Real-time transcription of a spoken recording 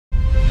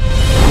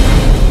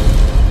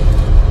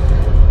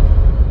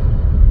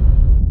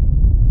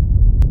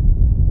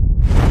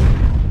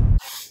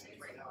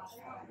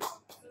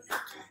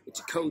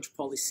coach,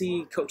 Pauly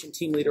C, coach and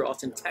team leader,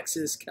 Austin,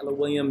 Texas, Keller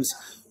Williams.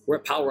 We're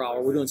at Power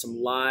Hour. We're doing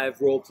some live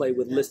role play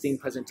with listing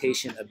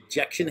presentation,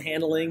 objection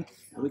handling.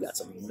 And we got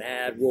some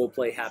mad role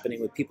play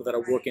happening with people that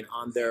are working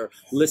on their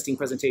listing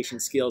presentation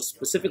skills,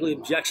 specifically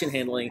objection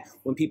handling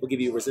when people give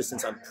you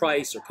resistance on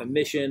price or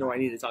commission, or I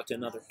need to talk to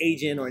another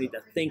agent, or I need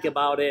to think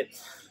about it.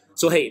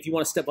 So, hey, if you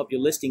want to step up your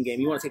listing game,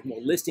 you want to take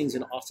more listings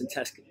in Austin,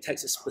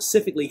 Texas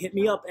specifically, hit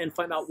me up and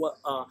find out what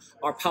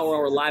our Power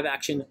Hour live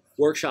action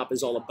workshop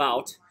is all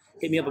about.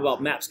 Hit me up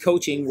about MAPS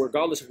coaching,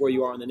 regardless of where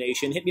you are in the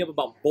nation. Hit me up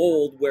about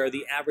Bold, where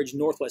the average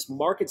Northwest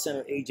Market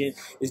Center agent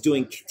is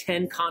doing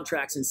 10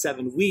 contracts in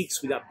 7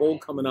 weeks. We got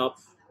Bold coming up.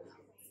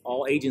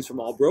 All agents from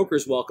all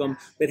brokers welcome.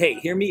 But hey,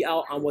 hear me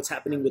out on what's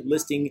happening with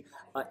listings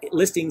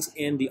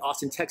in the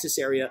Austin, Texas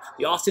area.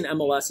 The Austin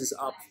MLS is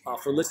up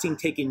for listing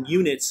taken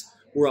units.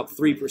 We're up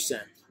 3%.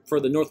 For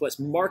the Northwest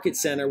Market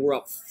Center, we're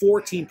up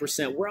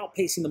 14%. We're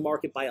outpacing the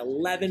market by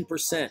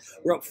 11%.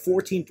 We're up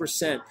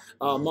 14%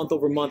 month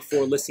over month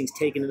for listings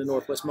taken in the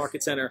Northwest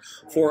Market Center.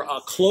 For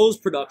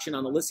closed production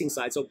on the listing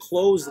side, so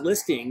closed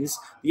listings,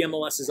 the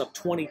MLS is up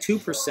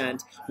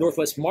 22%.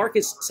 Northwest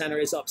Market Center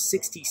is up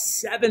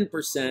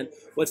 67%.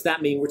 What's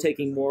that mean? We're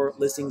taking more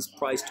listings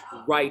priced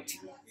right.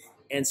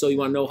 And so you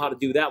want to know how to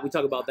do that. We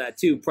talk about that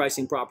too.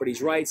 Pricing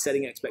properties right,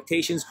 setting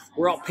expectations.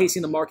 We're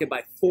outpacing the market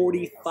by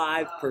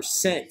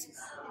 45%.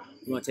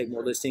 You want to take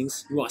more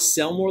listings? You want to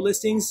sell more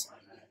listings?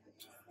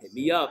 Hit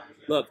me up.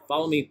 Look,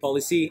 follow me,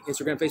 Pauly C,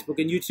 Instagram,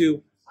 Facebook, and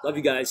YouTube. Love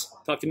you guys.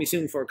 Talk to me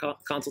soon for a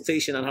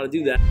consultation on how to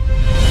do that.